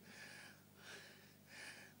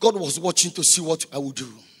 God was watching to see what I would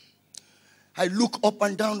do. I look up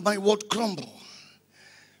and down, my world crumble.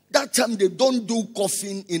 That time they don't do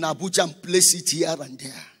coffin in Abuja and place it here and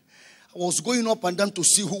there. I was going up and down to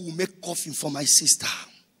see who will make coffin for my sister.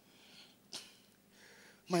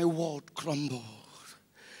 My world crumbled.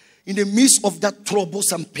 In the midst of that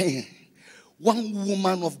troublesome pain, one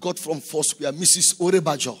woman of God from Foursquare, Mrs.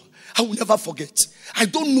 Orebajo, I will never forget. I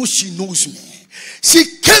don't know she knows me. She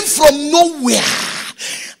came from nowhere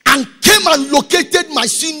and came and located my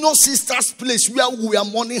senior sister's place where we were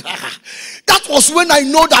mourning her. That was when I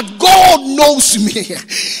know that God knows me.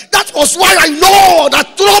 That was why I know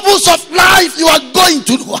that troubles of life you are going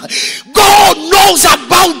to do, God knows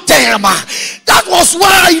about them. That was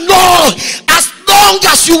why I know as long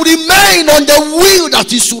as you remain on the wheel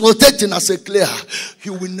that is rotating as a clear, He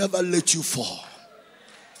will never let you fall.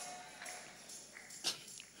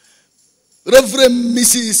 Reverend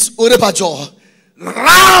Mrs. Orebajo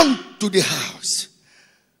ran to the house.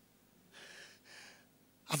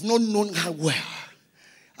 I've not known her well.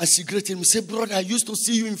 And she greeted me. Say, brother, I used to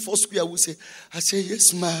see you in Four Square. I say,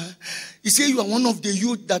 yes, ma. He said, you are one of the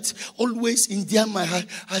youth that always endear my heart.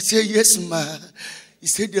 I say, yes, ma. He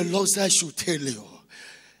said, the Lord said I should tell you.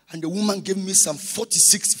 And the woman gave me Psalm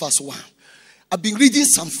 46 verse 1. I've been reading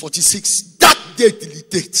Psalm 46. That day till the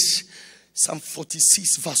date. Psalm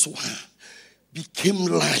 46 verse 1 became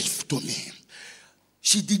life to me.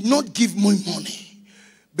 She did not give me money,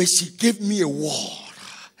 but she gave me a word.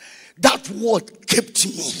 That word kept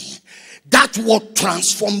me. That word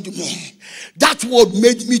transformed me. That word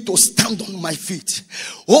made me to stand on my feet.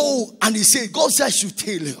 Oh, and he said, God said I should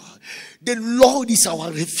tell you, the Lord is our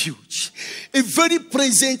refuge, a very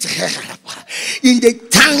present help in the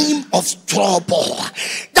time of trouble.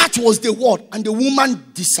 That was the word, and the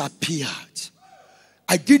woman disappeared.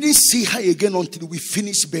 I didn't see her again until we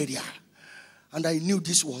finished burial, and I knew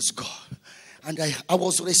this was God. And I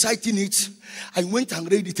was reciting it. I went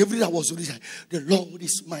and read it. Every day I was reading. The Lord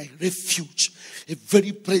is my refuge, a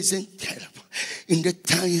very present help in the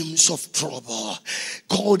times of trouble.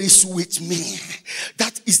 God is with me.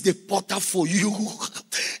 That is the potter for you.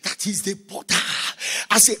 That is the potter.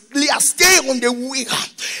 I say, Leah, stay on the wheel.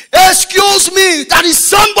 Excuse me, there is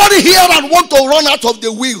somebody here that want to run out of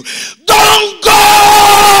the wheel. Don't go.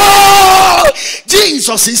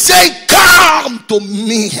 Jesus is saying, come to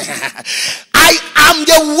me. I am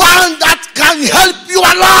the one that can help you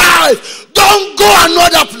alive. Don't go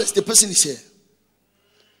another place. The person is here.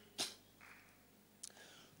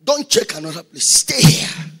 Don't check another place. Stay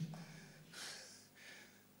here.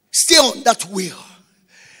 Stay on that wheel.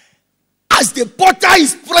 As the potter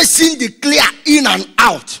is pressing the clay in and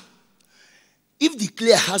out, if the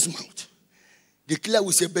clay has mouth, the clay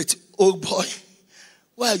will say, but oh boy,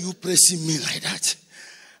 why are you pressing me like that?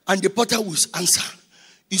 And the potter will answer,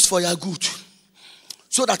 it's for your good,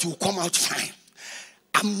 so that you come out fine.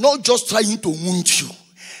 I'm not just trying to wound you.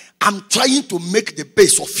 I'm trying to make the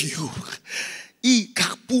best of you.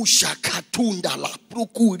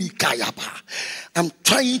 I'm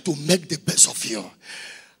trying to make the best of you.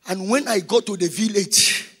 And when I go to the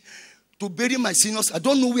village to bury my seniors, I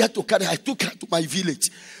don't know where to carry her. I took her to my village.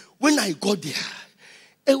 When I got there,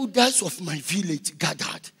 elders of my village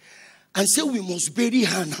gathered and said, we must bury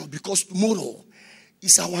her now because tomorrow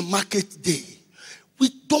is our market day. We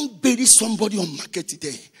don't bury somebody on market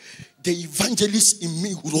day. The evangelist in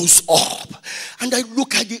me rose up. And I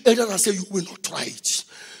look at the elder and say, you will not try it.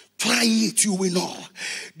 Try it, you will not.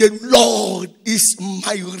 The Lord is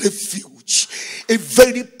my refuge, a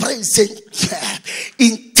very present help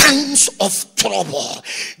in times of trouble.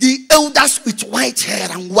 The elders with white hair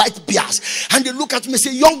and white beards, and they look at me and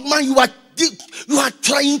say, young man, you are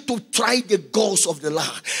trying to try the gods of the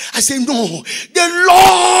land. I say, no, the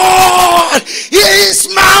Lord is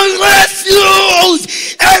my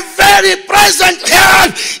refuge, a very present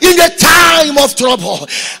help in the time of trouble.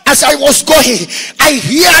 As I was going, I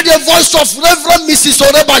hear the voice of Reverend Mrs.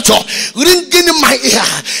 Orebajo ringing in my ear.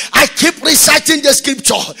 I keep reciting the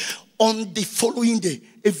scripture. On the following day,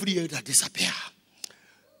 every elder disappeared.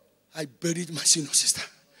 I buried my senior sister.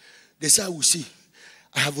 They said, I will see.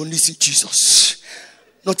 I have only seen Jesus.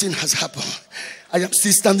 Nothing has happened. I am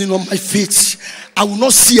still standing on my feet. I will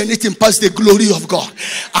not see anything past the glory of God.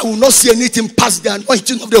 I will not see anything past the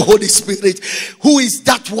anointing of the Holy Spirit. Who is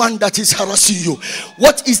that one that is harassing you?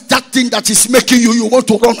 What is that thing that is making you want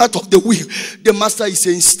to run out of the wheel? The master is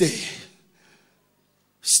saying, stay.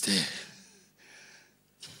 Stay.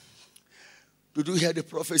 Did you hear the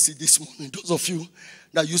prophecy this morning? Those of you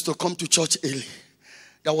that used to come to church early,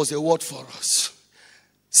 that was a word for us.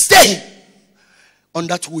 Stay on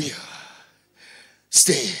that wheel.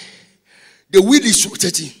 Stay. The wheel is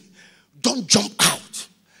rotating. Don't jump out.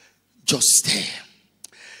 Just stay.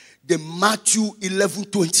 The Matthew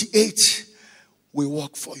 11:28 will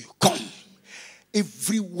work for you. Come.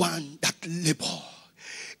 Everyone that labor,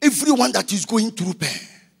 everyone that is going through pain,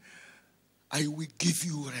 I will give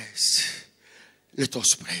you rest. Let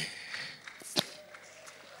us pray.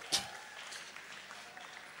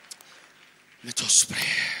 Let us pray.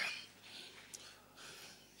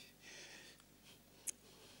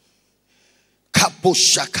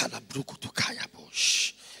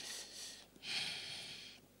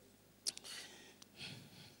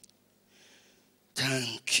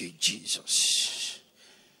 Thank you, Jesus.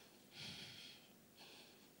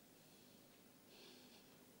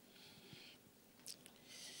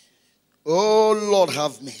 Oh, Lord,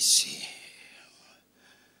 have mercy.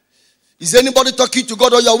 Is anybody talking to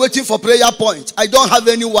God or you're waiting for prayer point? I don't have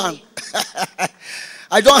anyone.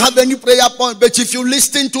 I don't have any prayer point, but if you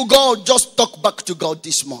listen to God, just talk back to God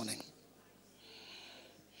this morning.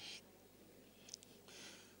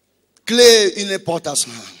 Clay in a potter's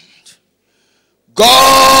hand.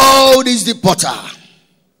 God is the potter.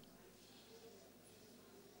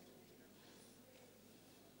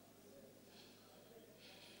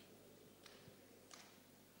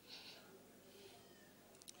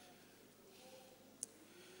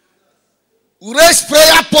 Raise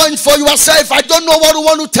prayer point for yourself. I don't know what you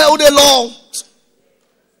want to tell the Lord.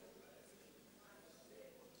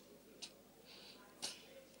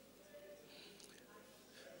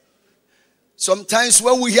 Sometimes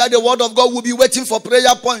when we hear the word of God, we'll be waiting for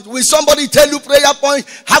prayer point. Will somebody tell you prayer point?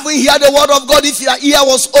 Haven't heard the word of God if your ear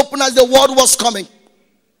was open as the word was coming?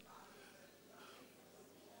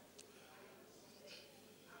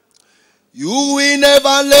 You will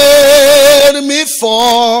never let me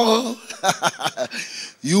fall.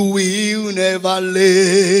 You will never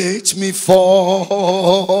let me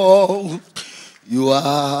fall. You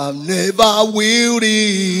are never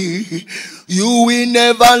weary. You will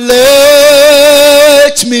never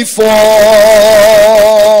let me fall.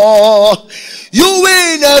 You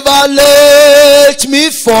will never let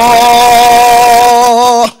me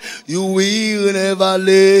fall. You will never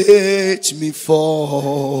let me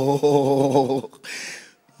fall.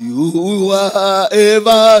 You are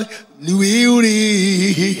ever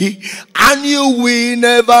weary, and you will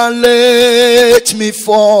never let me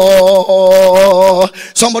fall.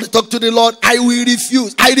 Somebody talk to the Lord. I will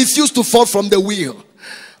refuse. I refuse to fall from the wheel.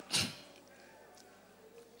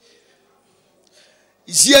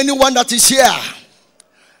 Is there anyone that is here?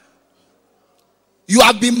 You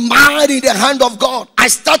have been marred in the hand of God. I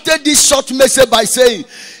started this short message by saying,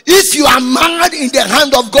 if you are marred in the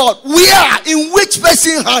hand of God, where, in which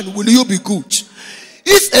person's hand will you be good?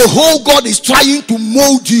 If a whole God is trying to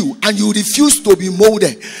mold you and you refuse to be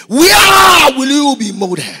molded, where will you be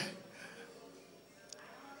molded?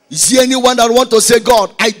 Is there anyone that want to say,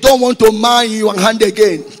 God, I don't want to mar in your hand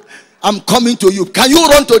again. I'm coming to you. Can you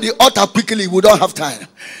run to the altar quickly? We don't have time.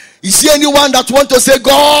 Is there anyone that want to say,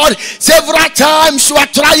 God, several times you are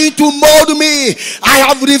trying to mold me. I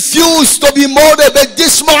have refused to be molded, but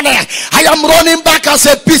this morning I am running back as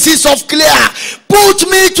a pieces of clay. Put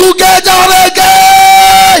me together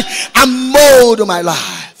again and mold my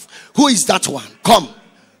life. Who is that one? Come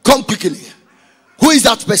quickly. Who is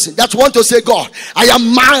that person that want to say, God, I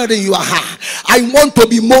am married in your heart. I want to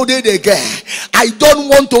be molded again. I don't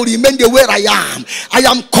want to remain the way I am. I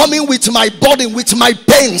am coming with my body, with my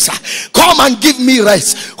pains. Come and give me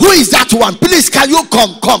rest. Who is that one? Please, can you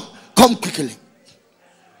come quickly.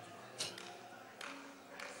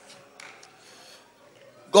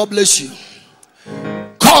 God bless you.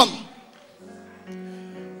 Come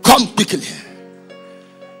quickly.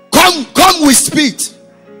 Come with speed.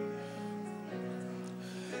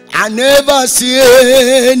 I never see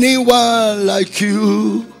anyone like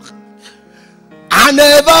you. I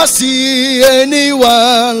never see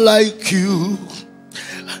anyone like you.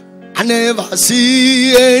 I never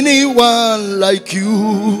see anyone like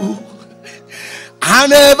you. I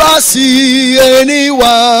never see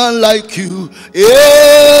anyone like you. Hey,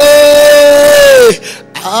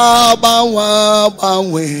 Abawe.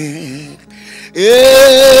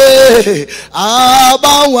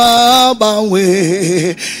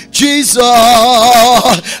 Abawe, Jesus,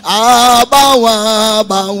 Abawe,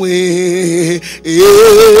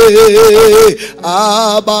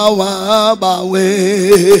 Abawe.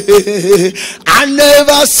 I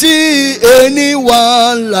never see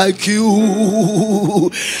anyone like you.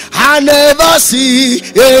 I never see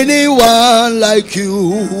anyone like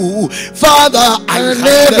you, Father. I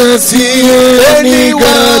never see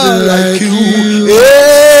anyone like you.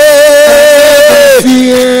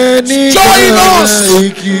 Join us.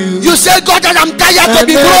 You say, God, that I'm tired to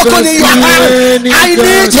be broken in your hand. I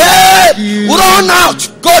need help. Run out.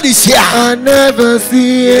 God is here. I never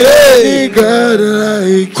see any God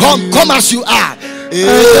like you. Come as you are. I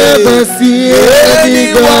never see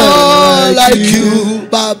anyone like you,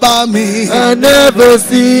 Baba me. I never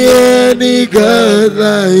see any God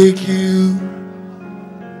like you.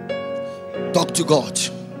 Talk to God.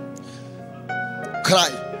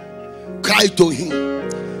 Cry to him.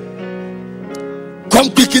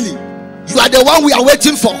 Come quickly. You are the one we are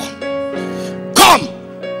waiting for. Come.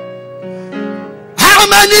 How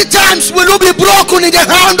many times will you be broken in the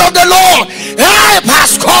hand of the Lord? Help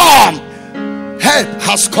has come. Help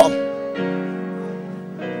has come.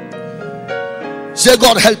 Say,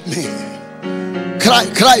 God, help me. Cry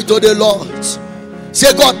to the Lord.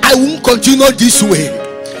 Say, God, I won't continue this way.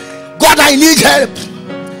 God, I need help.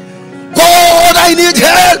 God, I need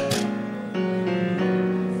help.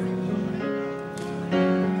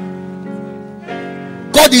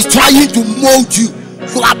 God is trying to mold you,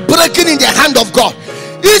 you are breaking in the hand of God.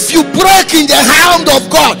 If you break in the hand of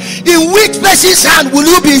God, in which person's hand will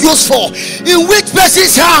you be used for? In which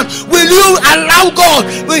person's hand will you allow God?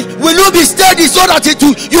 Will you be steady so that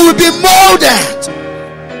you will be molded?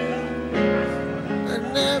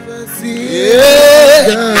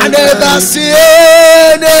 I never see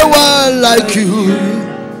anyone like you.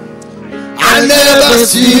 I never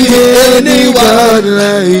see anyone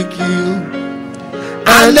like you.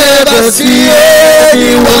 I never see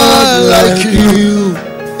anyone like you.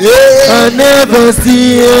 I never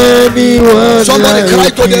see anyone. Somebody cry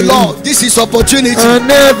to the Lord. This is opportunity. I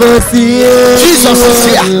never see anyone. Jesus is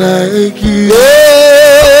here. Like you. I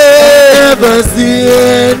never see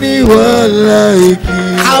anyone like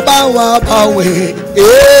you. Abawa abawe.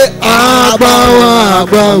 Abawa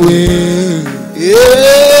abawe.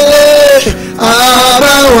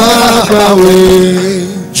 Abawa abawe.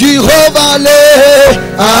 Jehovah le.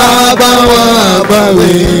 Abawa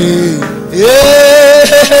abawe.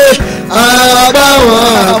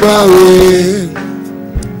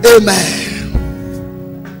 Amen.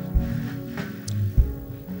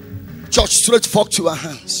 Church, stretch forth to our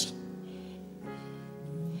hands.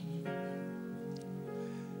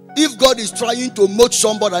 If God is trying to mold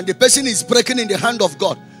somebody and the person is breaking in the hand of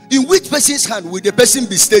God, in which person's hand will the person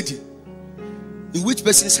be steady? In which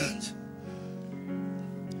person's hand?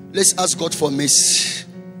 Let's ask God for mercy.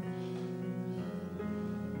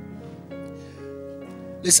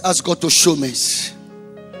 Let's ask God to show mercy.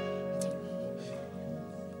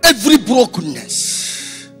 Every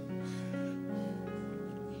brokenness.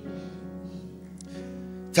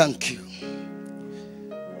 Thank you.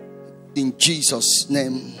 In Jesus'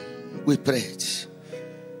 name we prayed.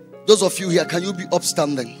 Those of you here, can you be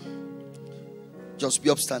upstanding? Just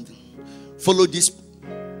be upstanding. Follow this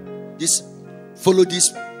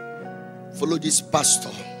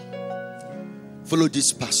pastor. Follow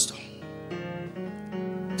this pastor.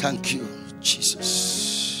 Thank you,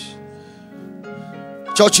 Jesus.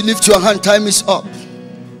 Church, lift your hand. Time is up.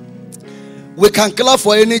 We can clap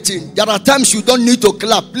for anything. There are times you don't need to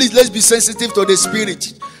clap. Please, let's be sensitive to the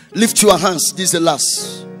Spirit. Lift your hands. This is the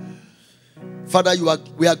last. Father,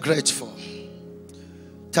 we are grateful.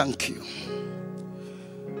 Thank you.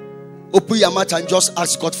 Open your mouth and just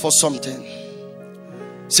ask God for something.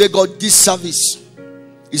 Say, God, this service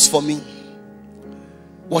is for me.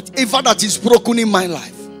 Whatever that is broken in my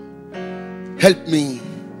life, help me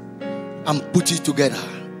and put it together.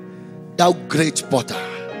 Thou great potter.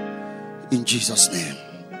 In Jesus' name.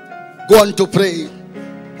 Go on to pray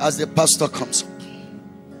as the pastor comes.